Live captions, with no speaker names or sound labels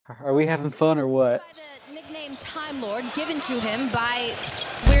Are we having fun or what? By the nickname Time Lord given to him by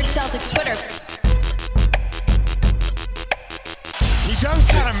Weird Celtics Twitter. He does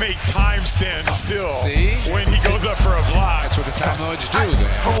kind of make time stand still. See? When he goes up for a block. That's what the Time Lords do,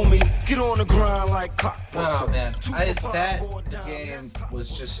 man. Homie, get on the grind like clockwork. Oh man, that game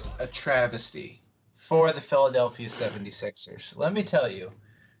was just a travesty for the Philadelphia 76ers. Let me tell you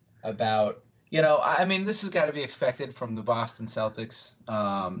about, I mean, this has got to be expected from the Boston Celtics.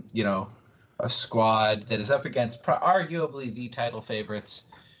 A squad that is up against arguably the title favorites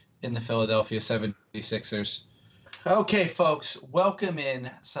in the Philadelphia 76ers. Okay, folks, welcome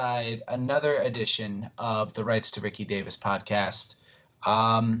inside another edition of the Rights to Ricky Davis podcast.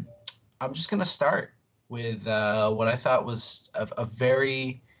 I'm just going to start with what I thought was a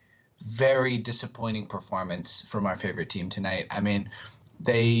very, very disappointing performance from our favorite team tonight. I mean,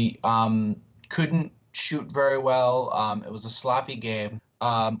 they couldn't shoot very well. It was a sloppy game.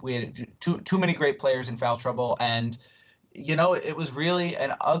 We had too many great players in foul trouble, and it was really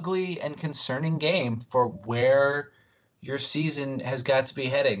an ugly and concerning game for where your season has got to be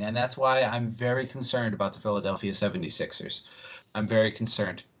heading. And that's why I'm very concerned about the Philadelphia 76ers. I'm very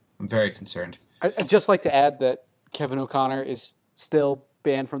concerned. I'd just like to add that Kevin O'Connor is still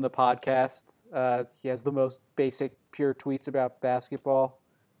banned from the podcast. He has the most basic, pure tweets about basketball.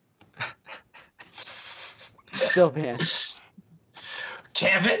 Still banned.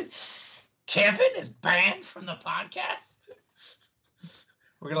 Kevin is banned from the podcast.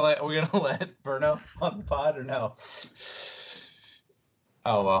 We're gonna let Berno on the pod or no?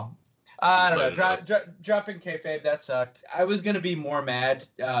 Oh well. I don't know. Dropping kayfabe, that sucked. I was gonna be more mad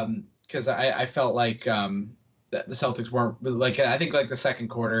because I felt like that the Celtics weren't like. I think like the second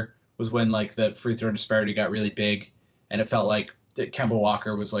quarter was when like the free throw disparity got really big, and it felt like that Kemba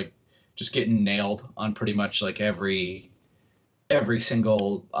Walker was like just getting nailed on pretty much like every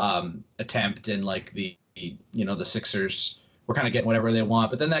single attempt, and like the Sixers were kind of getting whatever they want.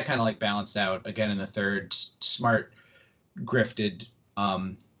 But then that kind of like balanced out again in the third. Smart grifted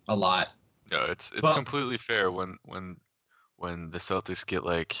a lot. No, it's completely fair when the Celtics get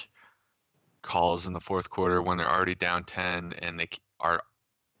like calls in the fourth quarter when they're already down 10 and they are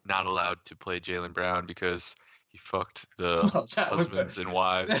not allowed to play Jaylen Brown because he fucked the husbands and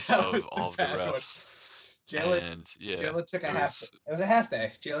wives of all of the refs. Jaylen took a half. It was a half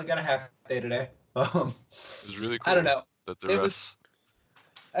day. Jaylen got a half day today. It was really cool. I don't know. That the refs.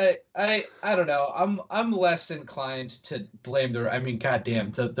 I don't know. I'm less inclined to blame I mean,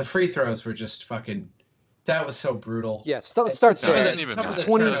 goddamn, the free throws were just fucking. That was so brutal. Yes, let's start No, there. it didn't even matter.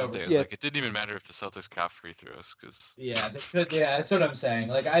 20, Like, yeah. it didn't even matter if the Celtics got free throws because. Yeah, they could. Yeah, that's what I'm saying.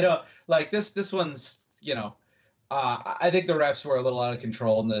 Like, I don't like this. This one's, I think the refs were a little out of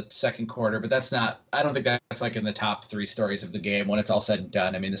control in the second quarter, but that's not. I don't think that's like in the top three stories of the game when it's all said and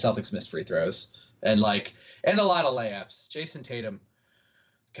done. I mean, the Celtics missed free throws and a lot of layups. Jason Tatum.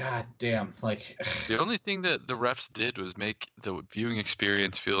 God damn, like The only thing that the refs did was make the viewing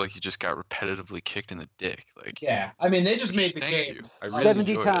experience feel like you just got repetitively kicked in the dick. Like, yeah, I mean they just made the thank game. you. I really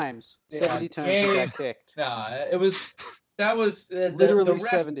 70 enjoyed times. Yeah, 70 times he got kicked. Nah, that was Literally the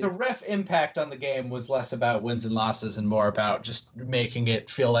ref, 70. The ref impact on the game was less about wins and losses and more about just making it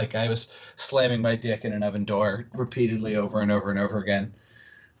feel like I was slamming my dick in an oven door repeatedly over and over and over again.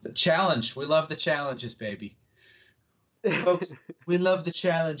 The challenge, we love the challenges, baby. Folks, we love the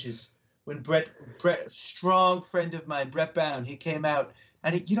challenges. When Brett, strong friend of mine, Brett Bound, he came out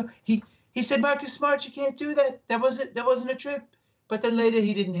and he said, Marcus Smart, you can't do that. That wasn't a trip. But then later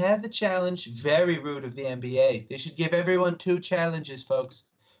he didn't have the challenge. Very rude of the NBA. They should give everyone 2 challenges, folks.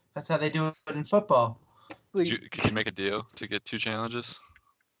 That's how they do it in football. Could you make a deal to get 2 challenges?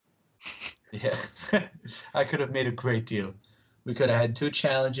 Yeah, I could have made a great deal. We could have had 2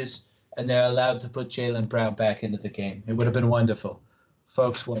 challenges, and they're allowed to put Jaylen Brown back into the game. It would have been wonderful.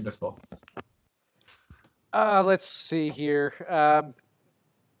 Folks, wonderful. Let's see here.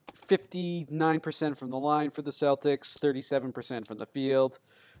 59% from the line for the Celtics, 37% from the field,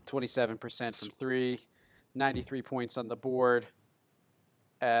 27% from 3, 93 points on the board.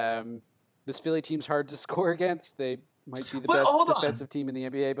 This Philly team's hard to score against. They might be the best defensive team in the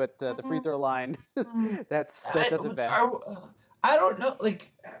NBA, but the free throw line, that doesn't matter. I don't know.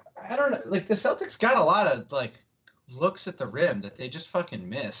 Like the Celtics got a lot of looks at the rim that they just fucking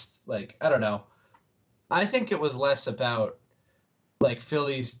missed. Like, I don't know. I think it was less about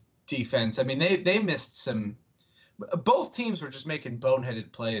Philly's defense. I mean, they missed some. Both teams were just making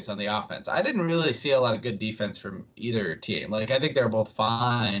boneheaded plays on the offense. I didn't really see a lot of good defense from either team. I think they were both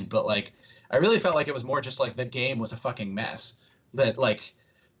fine, but I really felt like it was more just the game was a fucking mess. That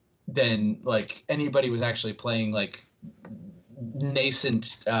than anybody was actually playing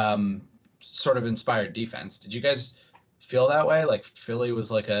nascent sort of inspired defense. Did you guys feel that way? Like Philly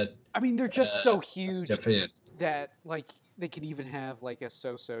was like a I mean, they're just so huge definite. that like they could even have like a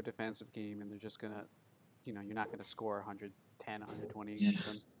so-so defensive game, and they're just gonna, you're not gonna score 110, 120 against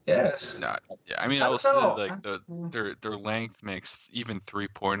them. Yes. No, yeah, I mean, I I will don't say know. their length makes even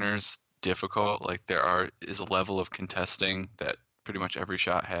 3-pointers difficult. Like is a level of contesting that pretty much every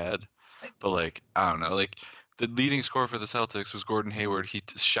shot had. But like I don't know, like the leading scorer for the Celtics was Gordon Hayward. He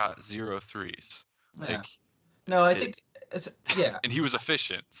shot 0 threes. Yeah. Like No, I think it's and he was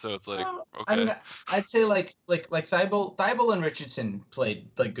efficient. So it's like I okay. mean, I'd say like Thibault and Richardson played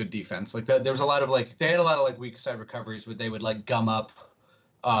like good defense. Like there was a lot of like they had a lot of like weak side recoveries where they would like gum up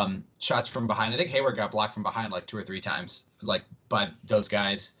shots from behind. I think Hayward got blocked from behind like 2 or 3 times, like by those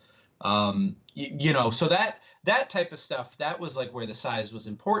guys. So that type of stuff, that was like where the size was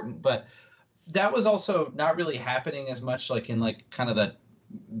important, but that was also not really happening as much like in like kind of the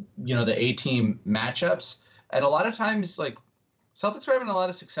the A-team matchups. And a lot of times like Celtics were having a lot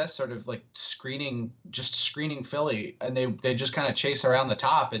of success sort of like screening Philly, and they just kind of chase around the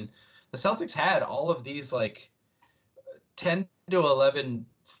top, and the Celtics had all of these like 10 to 11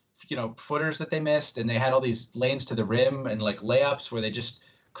 footers that they missed, and they had all these lanes to the rim and like layups where they just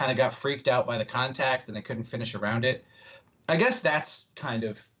kind of got freaked out by the contact and they couldn't finish around it. I guess that's kind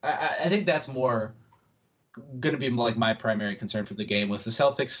of I think that's more going to be like my primary concern for the game was the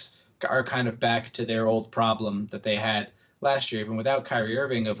Celtics are kind of back to their old problem that they had last year, even without Kyrie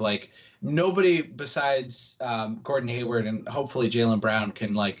Irving, of like nobody besides Gordon Hayward and hopefully Jaylen Brown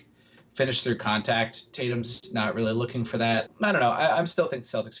can like finish through contact. Tatum's not really looking for that. I don't know. I still think the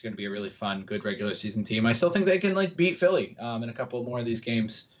Celtics are going to be a really fun, good regular season team. I still think they can like beat Philly in a couple more of these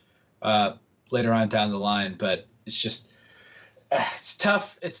games later on down the line. But it's just it's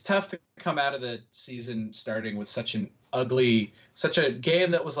tough. It's tough to come out of the season starting with such a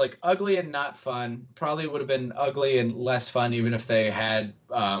game that was like ugly and not fun. Probably would have been ugly and less fun even if they had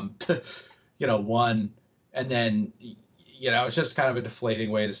won. And then it's just kind of a deflating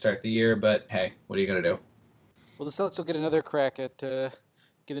way to start the year, but hey, what are you going to do? Well, the Celtics will get another crack at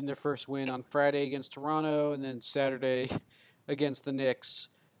getting their first win on Friday against Toronto, and then Saturday against the Knicks.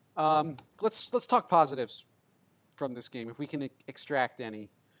 Let's talk positives from this game, if we can extract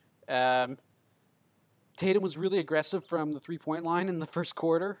any. Tatum was really aggressive from the three-point line in the first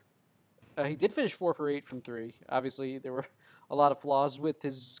quarter. He did finish 4 for 8 from 3. Obviously, there were a lot of flaws with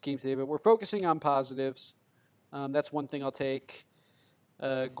his game today, but we're focusing on positives. That's one thing I'll take.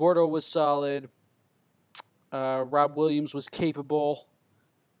 Gordo was solid. Rob Williams was capable.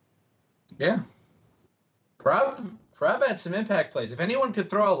 Yeah. Rob had some impact plays. If anyone could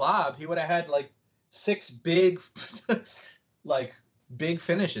throw a lob, he would have had like 6 big big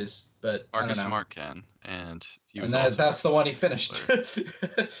finishes. But Marcus I don't know. Smart can, and that's the one he finished.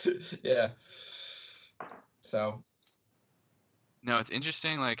 Yeah. So. No, it's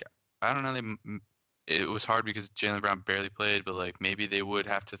interesting. Like I don't know. It was hard because Jaylen Brown barely played, but like maybe they would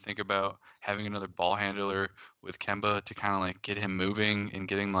have to think about having another ball handler with Kemba to kind of like get him moving and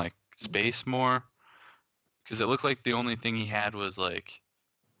getting like space more. Because it looked like the only thing he had was like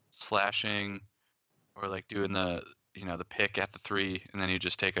slashing or like doing the the pick at the 3, and then you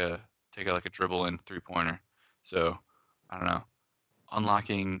just take a dribble in 3-pointer. So I don't know,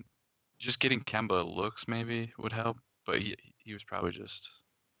 just getting Kemba looks maybe would help, but he was probably just.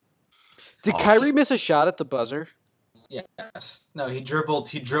 Did Kyrie miss a shot at the buzzer? Yes. No, he dribbled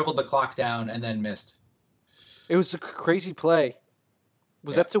the clock down and then missed. It was a crazy play.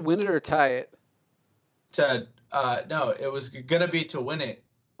 Was that to win it or tie it? No, it was gonna be to win it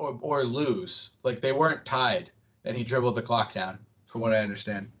or lose. Like they weren't tied, and he dribbled the clock down, from what I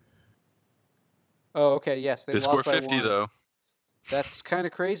understand. Oh, okay. Yes, they scored 50 though. That's kind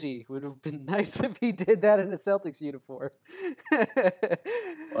of crazy. Would have been nice if he did that in a Celtics uniform.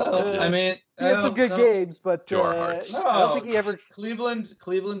 Well, I mean, he had some good games, but I don't think he ever.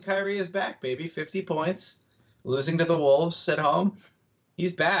 Cleveland Kyrie is back, baby. 50 points, losing to the Wolves at home.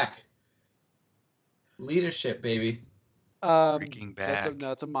 He's back. Leadership, baby. Freaking back.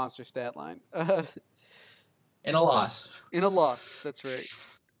 It's a monster stat line. In a loss. That's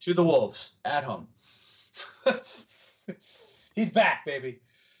right. To the Wolves at home. He's back, baby.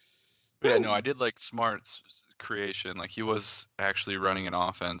 Yeah, no, I did like Smart's creation. Like he was actually running an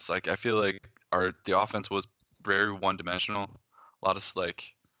offense. Like I feel like the offense was very one-dimensional. A lot of like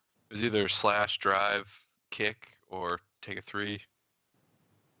it was either slash, drive, kick, or take a 3.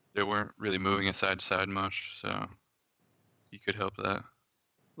 They weren't really moving it side to side much, so you could help that.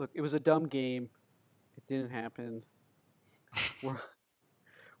 Look, it was a dumb game. It didn't happen.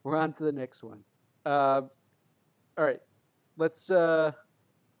 We're on to the next one. All right.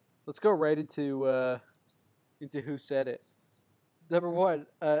 let's go right into who said it. Number one,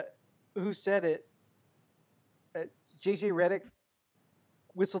 who said it? JJ Redick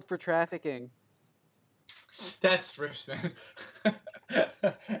whistled for trafficking. That's Riffsman.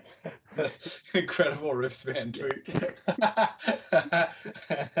 That's incredible Riffsman tweet.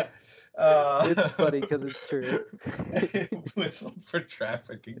 It's funny because it's true. Whistled for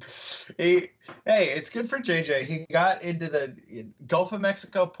trafficking. Hey, it's good for JJ. He got into the Gulf of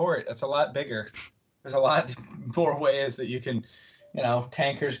Mexico port. That's a lot bigger. There's a lot more ways that you can,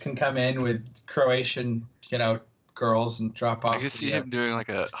 tankers can come in with Croatian, girls and drop off. I could see him doing like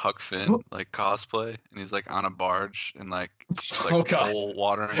a Huck Finn like cosplay, and he's like on a barge and like coal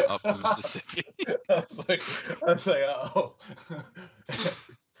watering up the Mississippi. I was like, oh.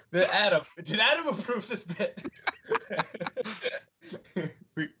 Did Adam approve this bit?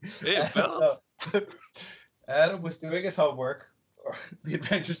 Hey, fellas. Adam was doing his homework. The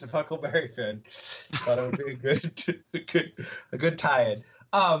Adventures of Huckleberry Finn. Thought it would be a good tie-in.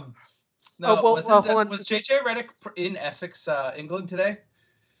 Was JJ Redick in Essex, England today?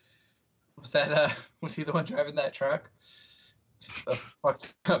 Was he the one driving that truck? The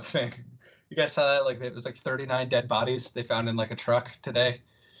fucked up thing. You guys saw that? Like, there's like 39 dead bodies they found in like a truck today.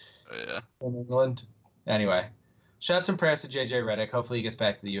 Oh, yeah. In England. Anyway, shout some prayers to JJ Redick. Hopefully he gets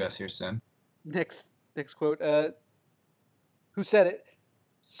back to the U.S. here soon. Next quote. Who said it?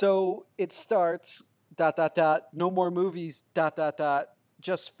 So it starts. ... No more movies. ...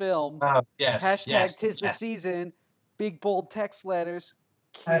 Just film. Yes. Hashtag tis the season. Big bold text letters.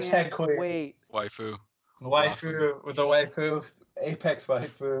 Can't Hashtag queer. wait. Waifu. Waifu with the waifu. Apex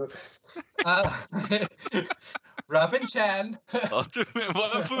waifu. Robin Chan. Ultimate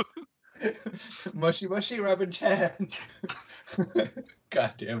waifu. Mushy Robin Chan.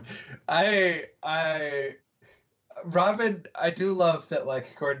 God damn. Robin, I do love that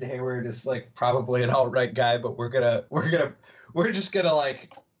like Gordon Hayward is like probably an alt-right guy, but we're just gonna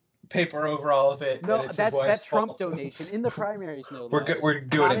like paper over all of it. No, that Trump donation in the primaries. No, we're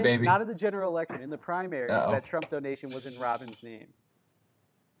doing it, baby. Not in the general election. In the primaries, that Trump donation was in Robin's name.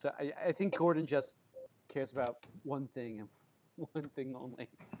 So I think Gordon just cares about one thing and one thing only.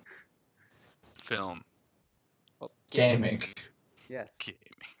 Film. Well, gaming. Yes. Gaming.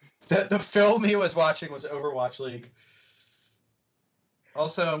 The film he was watching was Overwatch League.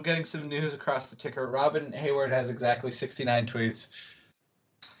 Also, I'm getting some news across the ticker. Robin Hayward has exactly 69 tweets.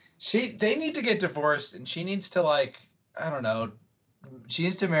 They need to get divorced, and she needs to, like, I don't know, she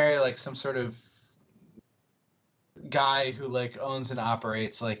needs to marry, like, some sort of guy who, like, owns and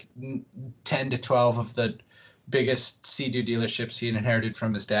operates, like, 10 to 12 of the biggest Sea-Doo dealerships he inherited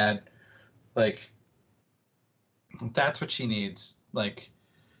from his dad. Like, that's what she needs. Like,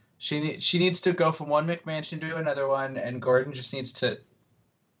 she needs to go from one McMansion to another one, and Gordon just needs to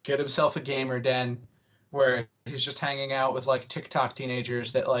get himself a gamer den where he's just hanging out with like TikTok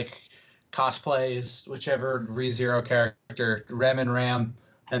teenagers that like cosplays whichever ReZero character, Rem and Ram,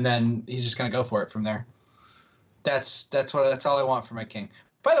 and then he's just gonna go for it from there. That's all I want for my king.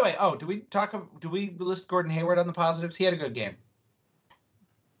 By the way, do we list Gordon Hayward on the positives? He had a good game.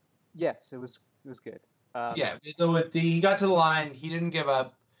 Yes, it was good. Yeah, he got to the line. He didn't give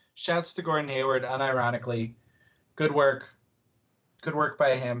up. Shouts to Gordon Hayward, unironically. Good work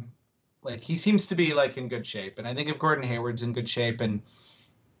by him. Like, he seems to be like in good shape, and I think if Gordon Hayward's in good shape and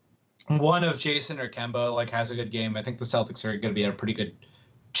one of Jason or Kemba like has a good game, I think the Celtics are going to be a pretty good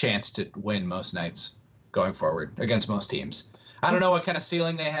chance to win most nights going forward against most teams. I don't know what kind of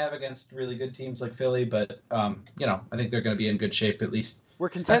ceiling they have against really good teams like Philly, but I think they're going to be in good shape at least. We're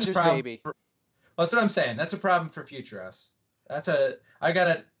contenders, baby. That's what I'm saying. That's a problem for future us. I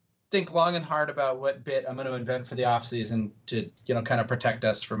gotta think long and hard about what bit I'm going to invent for the offseason to, kind of protect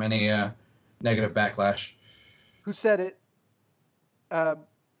us from any negative backlash. Who said it?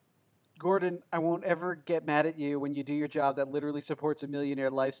 Gordon, I won't ever get mad at you when you do your job that literally supports a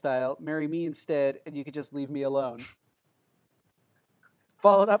millionaire lifestyle. Marry me instead, and you could just leave me alone.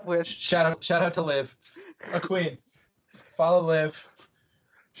 Followed up with... Shout out to Liv. A queen. Follow Liv.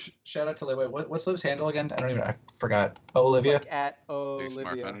 Shout out to Liv. Wait, what's Liv's handle again? I forgot. Olivia. Like at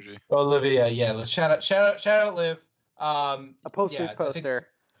Olivia. Olivia, yeah. Let's shout out Liv. A poster's poster.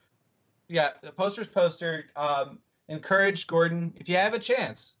 The poster's poster. Encourage Gordon. If you have a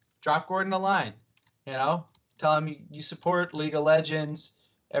chance, drop Gordon a line. Tell him you support League of Legends.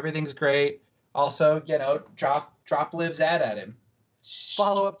 Everything's great. Also, drop Liv's ad at him.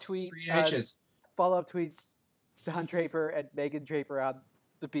 Follow-up tweet. 3 H's. Follow-up tweet. Don Draper and Megan Draper on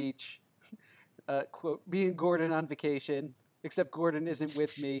the beach. Quote, me and Gordon on vacation, except Gordon isn't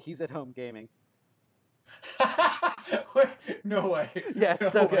with me. He's at home gaming. No way. Yeah,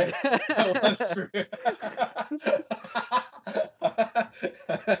 it's No so way. good. That was real.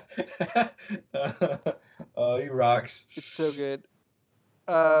 Oh, he rocks. It's so good.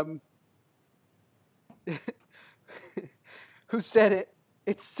 Um, who said it?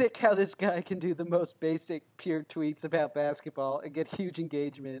 It's sick how this guy can do the most basic, pure tweets about basketball and get huge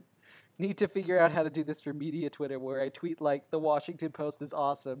engagement. Need to figure out how to do this for media Twitter, where I tweet like the Washington Post is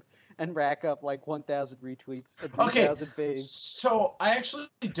awesome and rack up like 1,000 retweets and Okay, 3,000 faves. so I actually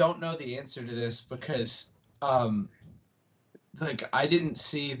don't know the answer to this because, like I didn't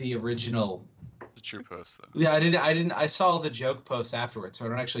see the original. The true post though. Yeah, I didn't. I saw the joke post afterwards, so I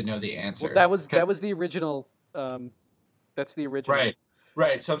don't actually know the answer. Well, that was the original. That's the original.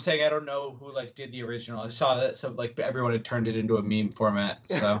 Right. So I'm saying I don't know who like did the original. I saw that so like everyone had turned it into a meme format.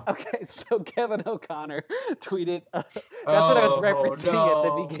 So Okay, so Kevin O'Connor tweeted. That's what I was referencing at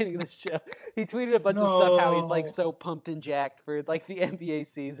the beginning of the show. He tweeted a bunch of stuff how he's like so pumped and jacked for like the NBA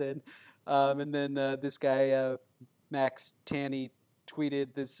season, and then this guy Max Tanny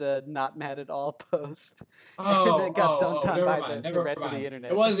tweeted this "not mad at all" post, and then got dunked on by the rest of the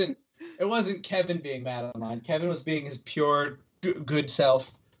internet. It wasn't Kevin being mad online. Kevin was being his pure good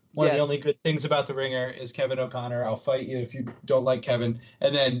self. One of the only good things about the Ringer is Kevin O'Connor. I'll fight you if you don't like Kevin.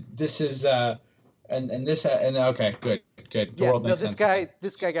 And then this is okay, good. The world makes sense.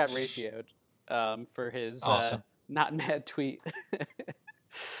 This guy got ratioed for his awesome. Not mad tweet.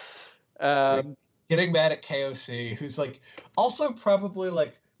 Getting mad at KOC, who's like also probably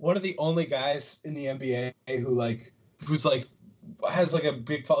like one of the only guys in the NBA who's has like a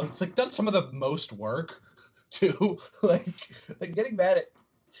big following. It's like done some of the most work too. like getting mad at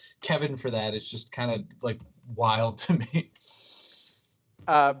Kevin for that is just kind of like wild to me.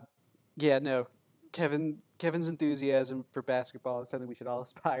 Yeah, no. Kevin's enthusiasm for basketball is something we should all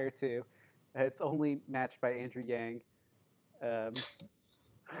aspire to. It's only matched by Andrew Yang. Oh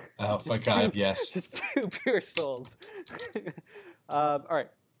my God, yes. Just two pure souls. All right.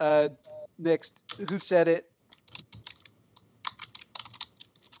 Next, who said it?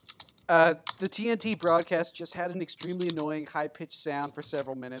 The TNT broadcast just had an extremely annoying high-pitched sound for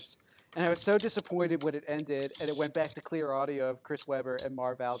several minutes, and I was so disappointed when it ended, and it went back to clear audio of Chris Webber and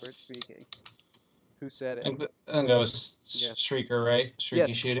Marv Albert speaking. Who said it? And that was Shrieker, right?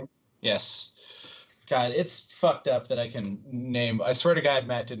 Shrieky shooting? Yes. God, it's fucked up that I can name. I swear to God,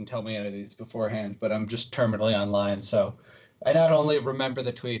 Matt didn't tell me any of these beforehand, but I'm just terminally online, so I not only remember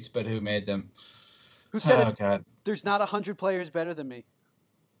the tweets, but who made them. Who said it? Oh, God. There's not 100 players better than me.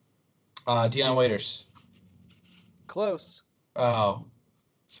 Deion Waiters. Close. Oh.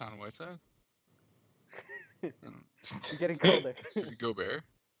 Son Whiteside? You're getting colder. Gobert?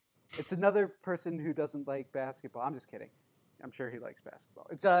 It's another person who doesn't like basketball. I'm just kidding. I'm sure he likes basketball.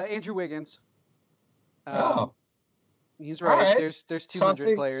 It's Andrew Wiggins. He's right. There's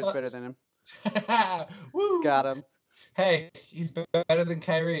 200 players better than him. Woo. Got him. Hey, he's better than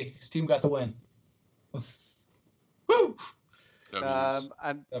Kyrie. His team got the win. Woo. I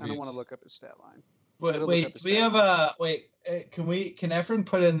don't want to look up his stat line. Wait, do we have can Efren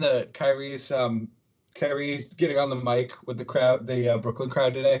put in the Kyrie's getting on the mic with the crowd, the Brooklyn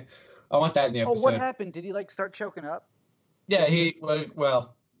crowd today? I want that in the episode. Oh, what happened? Did he start choking up? Yeah, he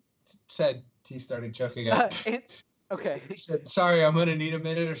said he started choking up. Okay. He said, "Sorry, I'm gonna need a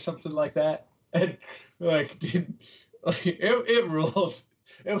minute" or something like that. And it ruled.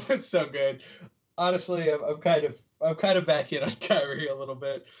 It was so good. Honestly, I'm kind of back in on Kyrie a little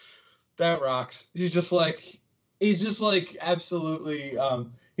bit. That rocks. He's just absolutely.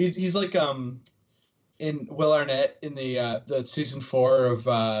 He's like in Will Arnett in the season 4 of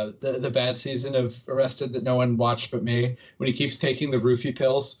the bad season of Arrested that no one watched but me, when he keeps taking the roofie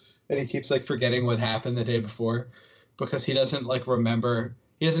pills and he keeps remembering what happened the day before because he doesn't remember.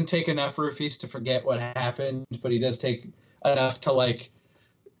 He doesn't take enough roofies to forget what happened, but he does take enough to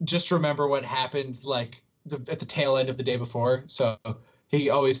just remember what happened at the tail end of the day before. So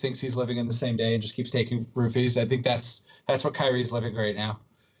he always thinks he's living in the same day and just keeps taking roofies. I think that's what Kyrie's living right now.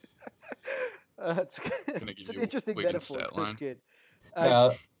 It's an interesting metaphor. That's good.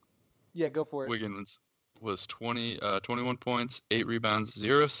 Yeah, go for it. Wiggins was 21 points, 8 rebounds,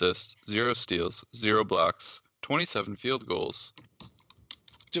 0 assists, 0 steals, 0 blocks, 27 field goals,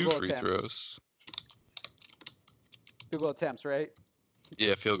 2 free throws. Field goal attempts, right?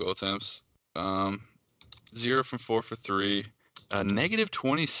 Yeah, field goal attempts. 0 from 4 for 3. Negative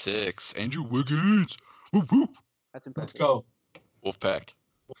 26. Andrew Wiggins. Woo woo. That's impressive. Let's go. Wolfpack.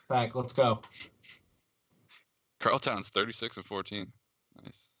 Let's go. Karl Towns 36 and 14.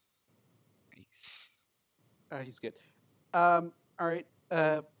 Nice. He's good. All right.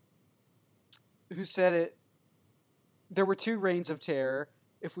 Who said it? there were two reigns of terror.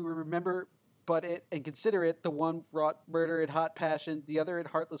 If we remember but it and consider it, the one wrought murder in hot passion, the other in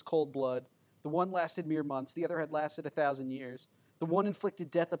heartless cold blood. The one lasted mere months, the other had lasted 1,000 years. The one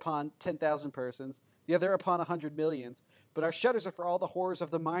inflicted death upon 10,000 persons, the other upon 100 millions. But our shudders are for all the horrors of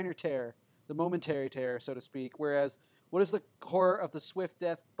the minor terror, the momentary terror, so to speak. Whereas, what is the horror of the swift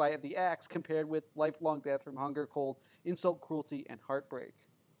death by the axe compared with lifelong death from hunger, cold, insult, cruelty, and heartbreak?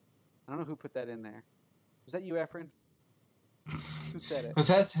 I don't know who put that in there. Was that you, Efren? Who said it? Was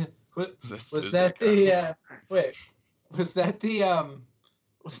that the Wait, was that the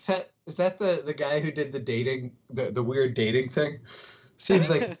guy who did the dating the weird dating thing? Seems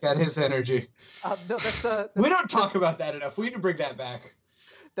like it's got his energy. No, that's We don't talk about that enough. We need to bring that back.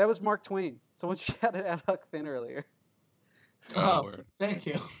 that was Mark Twain. Someone shouted out Huck Finn earlier. Oh, thank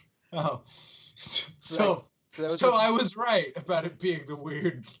you. Oh, so that was I was right about it being the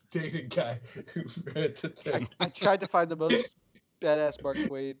weird dating guy who read the thing. I tried to find the most badass Mark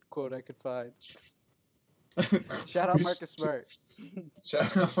Twain quote I could find. Shout out Marcus Smart.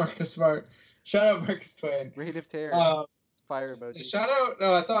 Shout out Marcus Smart. Shout out Marcus Twain. Reign of Terror. Fire emoji. Shout out.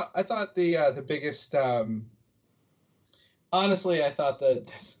 No, I thought the biggest. Honestly, I thought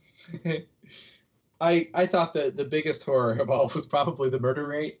that. I thought that the biggest horror of all was probably the murder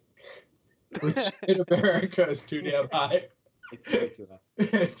rate, which in America is too damn high. It's way too high.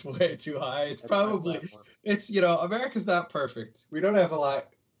 It's way too high. It's probably America's not perfect. We don't have a lot.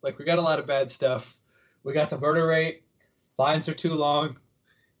 Like, we got a lot of bad stuff. We got the murder rate. Lines are too long.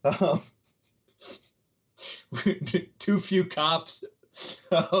 Too few cops.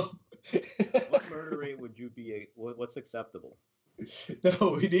 What murder rate would you be? What's acceptable?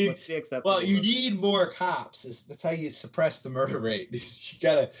 No, we need. What's the acceptable? Well, you need more cops. That's how you suppress the murder rate. You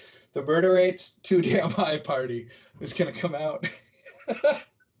gotta. The murder rate's too damn high. Party is gonna come out.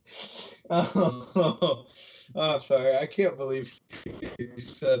 Oh, I'm sorry. I can't believe you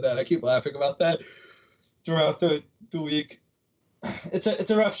said that. I keep laughing about that throughout the week. It's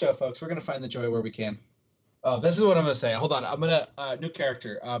a rough show, folks. We're gonna find the joy where we can. This is what I'm gonna say. Hold on. I'm gonna new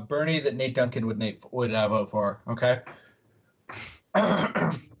character. Bernie that Nate Duncan would vote for. Okay.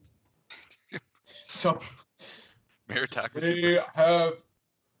 So we have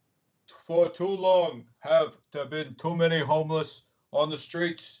for too long have there been too many homeless on the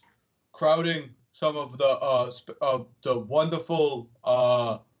streets, crowding some of the wonderful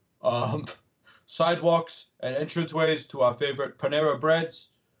sidewalks and entranceways to our favorite Panera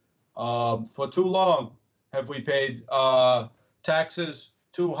Breads. For too long have we paid taxes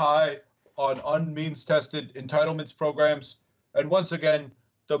too high on unmeans-tested entitlements programs. And once again,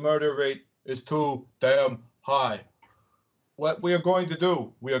 the murder rate is too damn high. What we are going to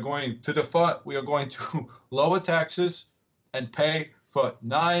do, we are going to lower taxes and pay for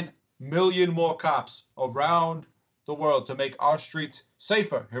 9 million more cops around the world to make our streets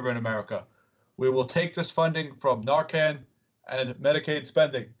safer here in America. We will take this funding from Narcan and Medicaid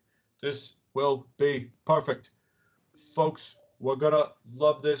spending. This will be perfect. Folks, we're going to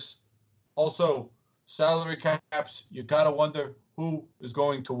love this. Also, salary caps, you got to wonder who is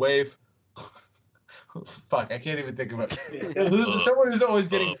going to waive. Fuck, I can't even think of it. Someone who's always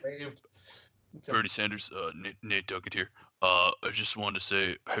getting waived. Bernie Sanders, Nate Duncan here. I just wanted to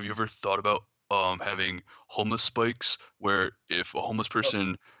say, have you ever thought about having homeless spikes where if a homeless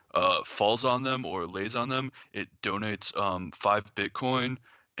person falls on them or lays on them, it donates 5 Bitcoin,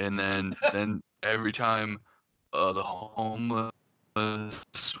 and then every time the homeless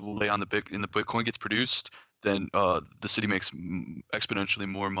lay on the Bitcoin gets produced, then the city makes exponentially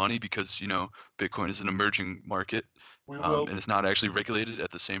more money because Bitcoin is an emerging market, and it's not actually regulated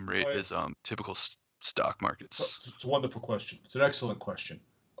at the same rate as typical stock markets. It's a wonderful question. It's an excellent question.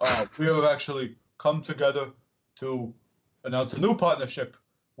 We have actually come together to announce a new partnership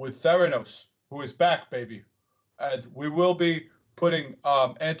with Theranos, who is back, baby, and we will be putting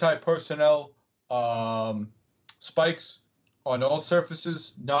anti-personnel spikes on all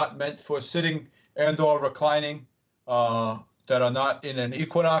surfaces not meant for sitting and/or reclining that are not in an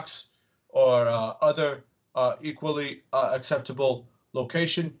Equinox or other equally acceptable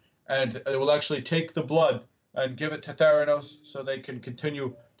location, and it will actually take the blood and give it to Theranos so they can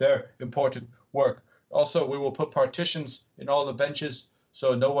continue their important work. Also, we will put partitions in all the benches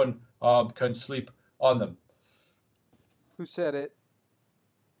so no one can sleep on them. Who said it?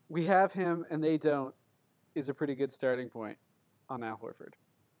 We have him and they don't is a pretty good starting point on Al Horford.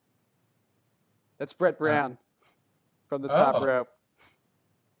 That's Brett Brown from the top rope.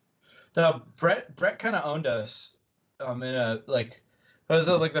 Now, Brett kind of owned us in a was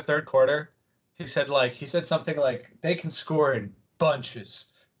it like the third quarter? He said something like they can score in bunches.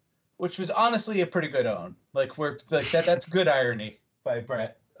 which was honestly a pretty good own. Like that's good irony by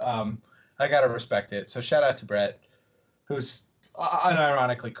Brett. I gotta respect it. So shout out to Brett, who's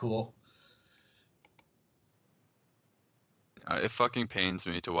unironically cool. It fucking pains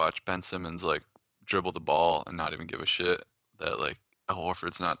me to watch Ben Simmons like dribble the ball and not even give a shit that like Al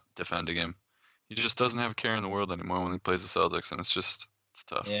Horford's not defending him. He just doesn't have a care in the world anymore when he plays the Celtics, and it's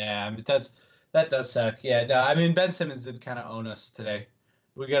tough. Yeah, I mean, that does suck. Yeah, no, I mean Ben Simmons did kind of own us today.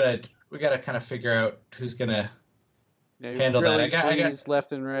 We gotta kind of figure out who's gonna handle that. I got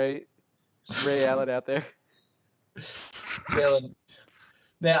left and right. Just Ray Allen out there. Jalen.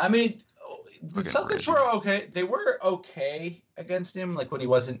 Yeah, I mean, the Celtics were okay. They were okay against him, like when he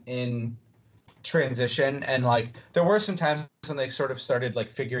wasn't in transition, and like there were some times when they sort of started like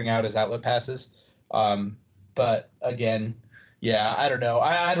figuring out his outlet passes. But again, yeah, I don't know.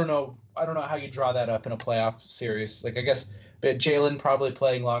 I don't know how you draw that up in a playoff series. Like I guess Jalen probably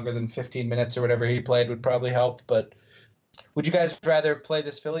playing longer than 15 minutes or whatever he played would probably help. But would you guys rather play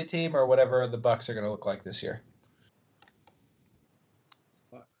this Philly team or whatever the Bucks are going to look like this year?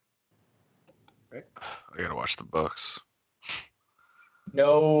 Right? I gotta watch the Bucks.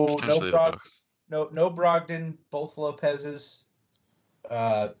 No Potentially the Bucks. No Brogdon, both Lopez's,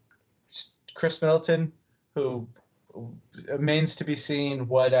 Chris Middleton, who remains to be seen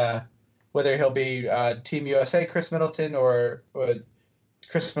whether he'll be Team USA Chris Middleton or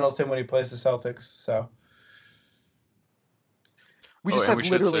Chris Middleton when he plays the Celtics. So we just have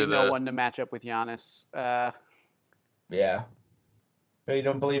literally no one to match up with Giannis. Yeah. But you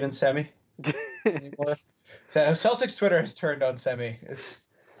don't believe in Semi anymore? Celtics Twitter has turned on Semi.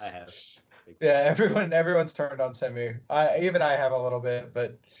 I have. Yeah, everyone's turned on Semi. Even I have a little bit,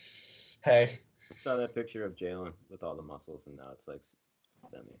 but hey. I saw that picture of Jalen with all the muscles, and now it's like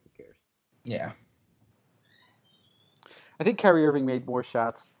Semi. Who cares? Yeah. I think Kyrie Irving made more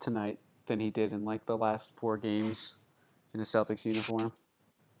shots tonight than he did in like the last 4 games in a Celtics uniform.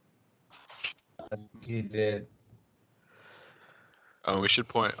 He did. We should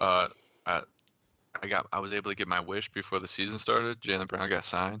point I was able to get my wish before the season started. Jaylen Brown got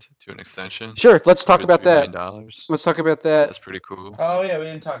signed to an extension. Sure, let's talk about that. $3 Let's talk about that. That's pretty cool. Oh yeah, we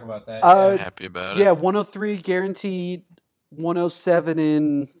didn't talk about that. I'm happy about it. Yeah, 103 guaranteed, 107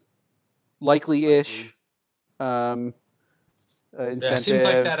 in likely-ish. Incentive. Yeah, it seems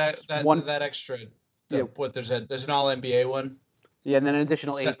like that extra. What there's an All NBA one. Yeah, and then an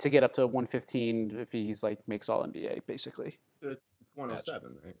additional 8 to get up to 115 if he's like makes All NBA basically. It's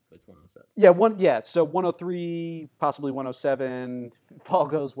 107, right? It's 107. Yeah, so 103, possibly 107. If all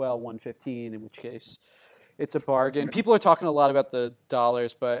goes well, 115. In which case, it's a bargain. People are talking a lot about the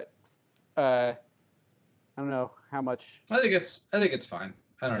dollars, but I don't know how much. I think it's fine.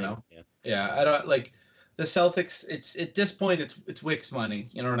 I don't know. Yeah, I don't like the Celtics. It's at this point, it's Wick's money.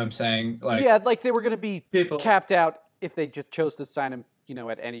 You know what I'm saying? Like like they were going to be capped out if they just chose to sign him,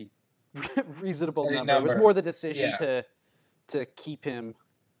 at any reasonable number. It was more the decision to keep him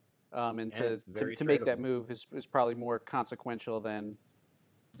and to make that move is probably more consequential than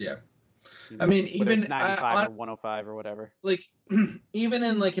I mean even 95 or 105 or whatever. Like even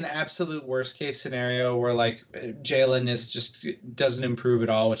in like an absolute worst case scenario where like Jalen doesn't improve at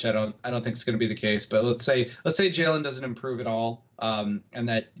all, which I don't think is going to be the case, but let's say Jalen doesn't improve at all, and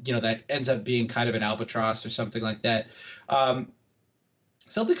that that ends up being kind of an albatross or something like that.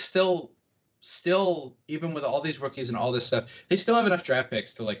 Celtics still even with all these rookies and all this stuff, they still have enough draft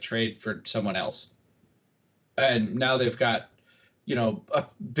picks to like trade for someone else, and now they've got a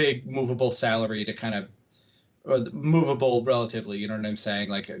big movable salary to kind of, or movable relatively, you know what I'm saying?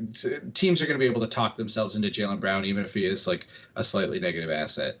 Like teams are going to be able to talk themselves into Jaylen Brown, even if he is like a slightly negative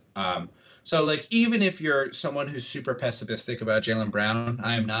asset. So like, even if you're someone who's super pessimistic about Jaylen Brown,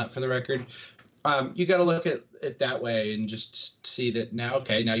 I am not, for the record. You got to look at it that way and just see that now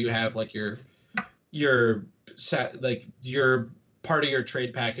you have like your part of your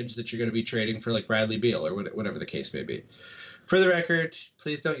trade package that you're going to be trading for like Bradley Beal or whatever the case may be. For the record,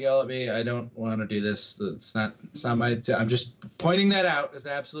 please don't yell at me. I don't want to do this. It's not my. I'm just pointing that out as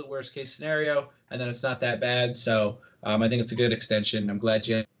the absolute worst case scenario, and then it's not that bad. So I think it's a good extension. I'm glad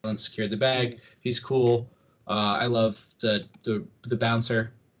Jalen secured the bag. He's cool. I love the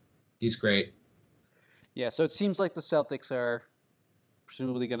bouncer. He's great. Yeah. So it seems like the Celtics are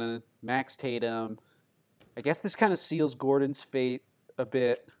presumably going to max Tatum. I guess this kind of seals Gordon's fate a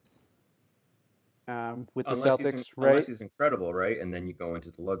bit. With the Celtics, right? Unless he's incredible, right? And then you go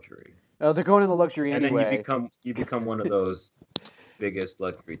into the luxury. Oh, they're going in the luxury anyway. And then you become one of those biggest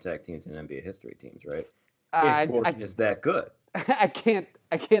luxury tag teams in NBA history teams, right? If Gordon is that good. I can't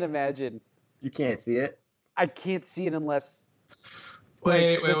imagine. You can't see it? I can't see it unless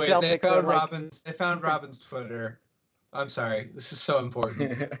Wait. The Celtics They found are, like- Robin's. They found Robin's Twitter. I'm sorry. This is so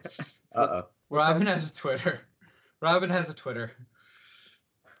important. Uh-oh. Robin has a Twitter.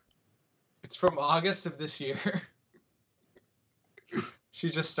 It's from August of this year. She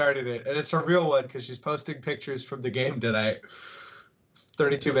just started it, and it's a real one because she's posting pictures from the game tonight,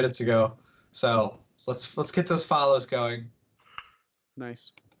 32 minutes ago. So let's get those follows going.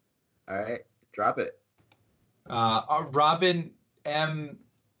 Nice. All right, drop it. Robin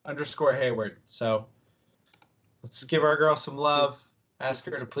M_Hayward. So let's give our girl some love. Ask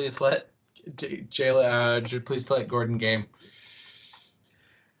her to please let let Gordon game.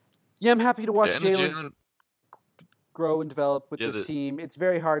 Yeah, I'm happy to watch Yeah, and Jalen grow and develop with Yeah, this the- team. It's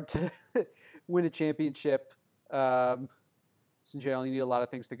very hard to win a championship. Since you only need a lot of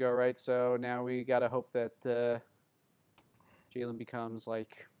things to go right. So now we got to hope that Jalen becomes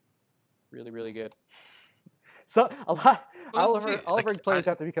like really, really good. So all of our players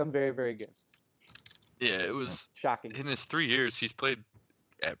have to become very, very good. Yeah, it was Shocking. in his 3 years. He's played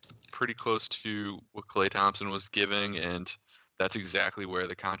at pretty close to what Klay Thompson was giving, and that's exactly where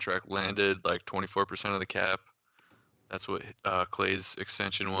the contract landed. Like 24% of the cap. That's what Klay's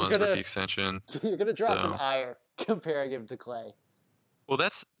extension was, rookie extension. You're gonna draw some So- ire comparing him to Klay. Well,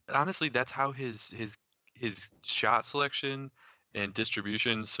 that's how his shot selection and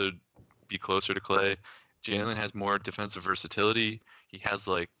distribution should be closer to Klay. Jalen has more defensive versatility. He has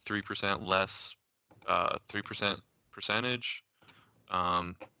like 3% less, 3% percentage,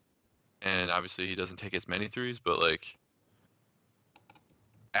 and obviously he doesn't take as many threes. But like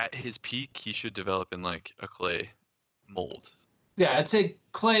at his peak, he should develop in like a Klay mold. Yeah, I'd say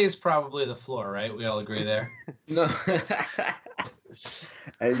Klay is probably the floor, right? We all agree there. No.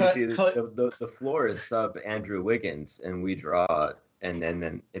 As you see, the floor is sub Andrew Wiggins, and we draw, and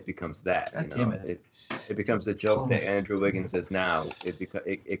then it becomes that. God You damn know, it. it becomes a joke that Andrew Wiggins is now.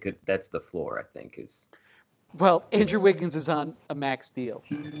 It could that's the floor. I think is. Well, Andrew Wiggins is on a max deal.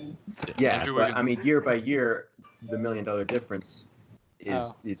 Yeah, Andrew but Wiggins- I mean, year by year, the $1 million difference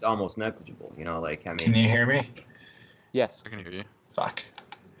is Oh. almost negligible. You know, like I Can mean, you hear me? Yes. I can hear you. Fuck.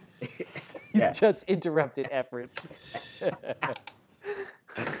 yeah. Just interrupted effort.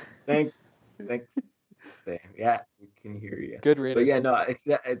 Thanks. Yeah, we can hear you. Good riddance. But yeah, no, it's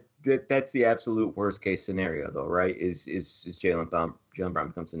that's the absolute worst case scenario, though, right? Is Jalen Brown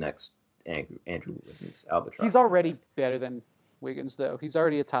becomes the next Andrew Wiggins albatross? He's already better than Wiggins, though. He's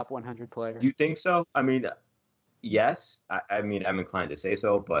already a top 100 player. Do you think so? I mean, yes. I mean, I'm inclined to say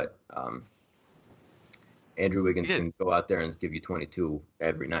so, but Andrew Wiggins Yeah. can go out there and give you 22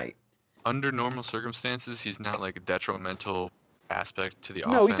 every night. Under normal circumstances, he's not like a detrimental aspect to the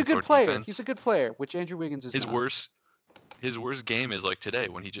No, offense he's a good or player. defense. He's a good player, which Andrew Wiggins is his not. worst game is like today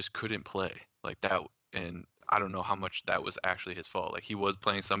when he just couldn't play like that, and I don't know how much that was actually his fault. Like he was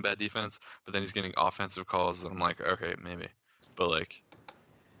playing some bad defense, but then he's getting offensive calls, and I'm like, okay, maybe, but like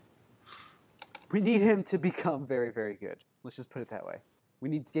We need him to become very, very good. Let's just put it that way. We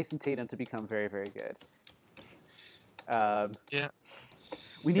need Jason Tatum to become very, very good. Yeah.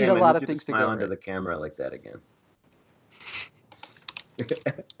 We need Sam, a lot I of need you things to smile go into right. the camera like that again.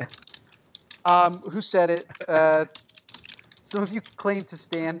 Who said it? Some of you claim to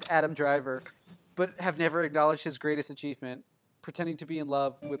stand Adam Driver, but have never acknowledged his greatest achievement, pretending to be in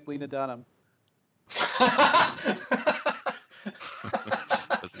love with Lena Dunham.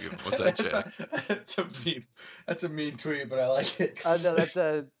 That's a good one. What's that, Jack? That's a mean tweet, but I like it. No, that's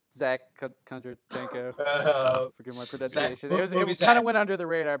Zach Kondratyenko. Forgive my pronunciation. Zach, It movie kind of Zach. went under the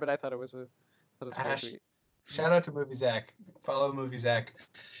radar, but I thought it was a great Ash. tweet. Shout out to Movie Zach. Follow Movie Zach.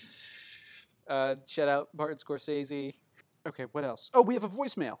 Shout out Martin Scorsese. Okay, what else? Oh, we have a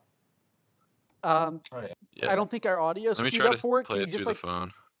voicemail. Oh, yeah. Yeah. I don't think our audio's Let me queued try up to for it. play Can it you through just the like,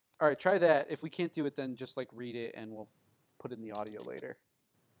 phone. all right, try that. If we can't do it, then just like read it and we'll put it in the audio later.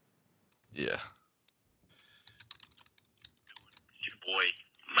 Yeah. It's your boy,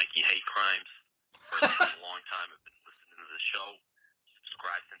 Mikey Hate Crimes. For a long time, I've been listening to the show.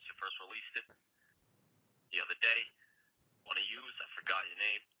 Subscribed since you first released it. The other day, one of yous, I forgot your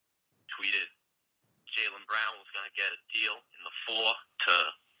name, tweeted Jalen Brown was going to get a deal in the $4 to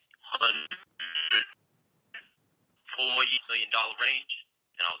 $104 million range.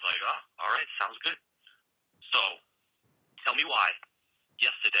 And I was like, oh, all right, sounds good. So, tell me why.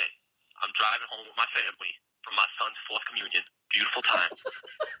 Yesterday, I'm driving home with my family from my son's fourth communion. Beautiful time.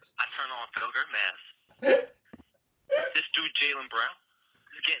 I turn on Philger Mass. This dude, Jalen Brown,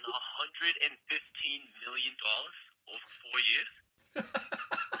 is getting $115 million over 4 years.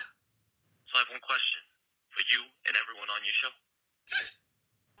 So I have one question for you and everyone on your show.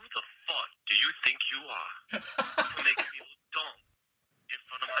 Who the fuck do you think you are to make me look dumb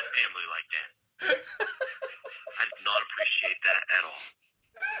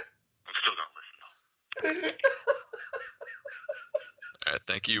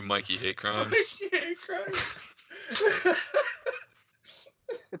Thank you, Mikey Hate Crimes. Mikey Hate Crimes.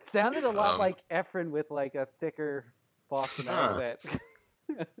 It sounded a lot Um, like Efren with like a thicker Boston accent.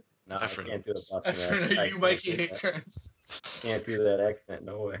 No, I Efren. can't do a Boston Efren, accent. are I you can't Mikey do Hate that. Crimes? Can't do that accent.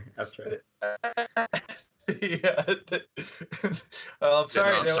 No way. I've tried. Yeah. Well, I'm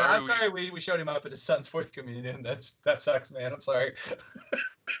sorry. no, I'm I'm sorry sorry we showed him up at his son's 4th communion. That sucks, man. I'm sorry.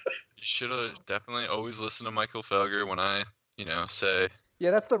 You should have definitely always listened to Michael Felger when I, say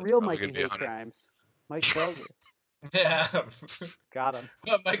Yeah, that's the real Probably Mikey gonna be Hate 100. Crimes. Mike Felger. Yeah. Got him.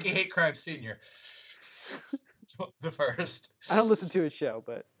 Mikey Hate Crimes Senior. The first. I don't listen to his show,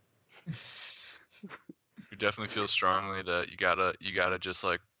 but you definitely feel strongly that you gotta just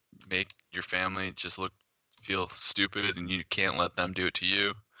like make your family just feel stupid, and you can't let them do it to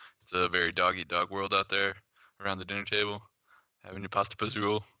you. It's a very dog eat dog world out there around the dinner table, having your pasta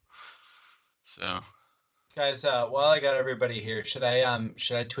pizzool. So Guys, while I got everybody here, should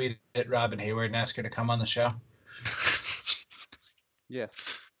I tweet at Robin Hayward and ask her to come on the show? yes.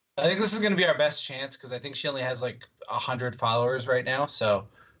 I think this is going to be our best chance because I think she only has like 100 followers right now. So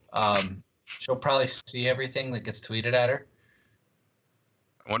she'll probably see everything that gets tweeted at her.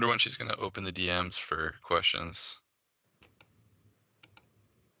 I wonder when she's gonna open the DMs for questions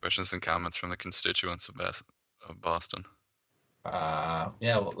and comments from the constituents of Boston.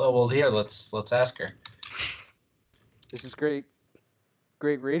 Yeah. Well, here let's ask her. This is great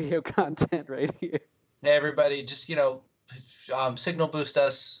radio content right here. Hey, everybody, just signal boost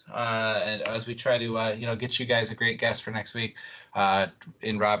us, and as we try to get you guys a great guest for next week,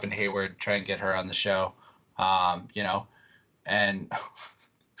 in Robin Hayward, try and get her on the show, and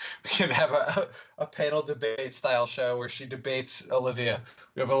we can have a panel debate style show where she debates Olivia.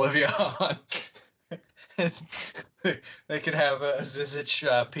 We have Olivia on. They could have a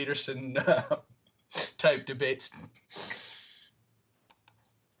Zizic Peterson type debates.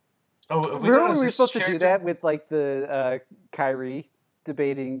 Oh, Remember when we were supposed to do that with like the Kyrie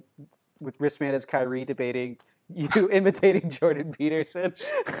debating, with Wristman as Kyrie debating you imitating Jordan Peterson?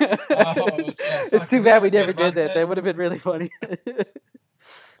 It's too bad we never did that. That would have been really funny.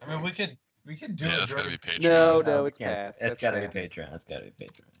 I mean, we could do Yeah, it. that's gotta be Patreon. No, it's Yeah, past. it's That's got to be past. Patreon. It's got to be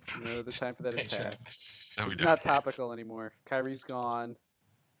Patreon. No, the time for that is Patreon. past. No, we It's don't. not topical anymore. Kyrie's gone.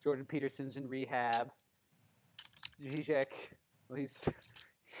 Jordan Peterson's in rehab. Zizek, well,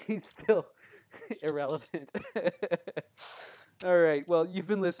 he's still irrelevant. All right. Well, you've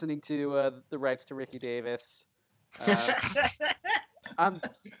been listening to the Rights to Ricky Davis. I'm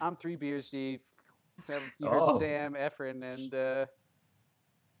 3 beers deep. You heard Oh. Sam, Efren, and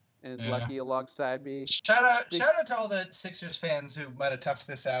Yeah. Lucky alongside me. Shout out to all the Sixers fans who might have toughed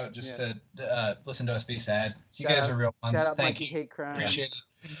this out just to listen to us be sad. You Shout guys out- are real ones. Shout out Thank Mikey you. Hate Crimes. Appreciate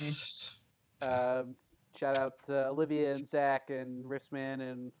it. Shout out to Olivia and Zach and Wristman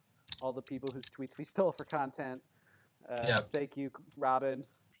and all the people whose tweets we stole for content. Thank you, Robin.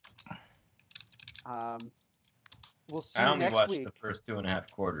 We'll see I you only next watched week. the first 2.5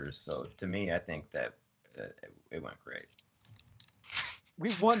 quarters, so to me, I think that it went great.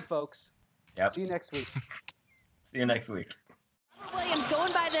 We've won, folks. Yep. See you next week. See you next week. Robert Williams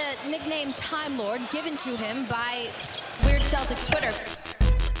going by the nickname Time Lord, given to him by Weird Celtics Twitter.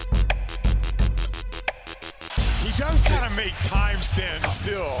 He does kind of make time stand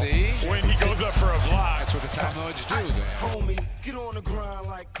still when he goes up for a block. That's what the Time Lords do, man. Homie, get on the grind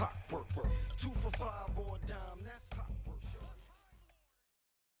like clockwork. 2 for 5.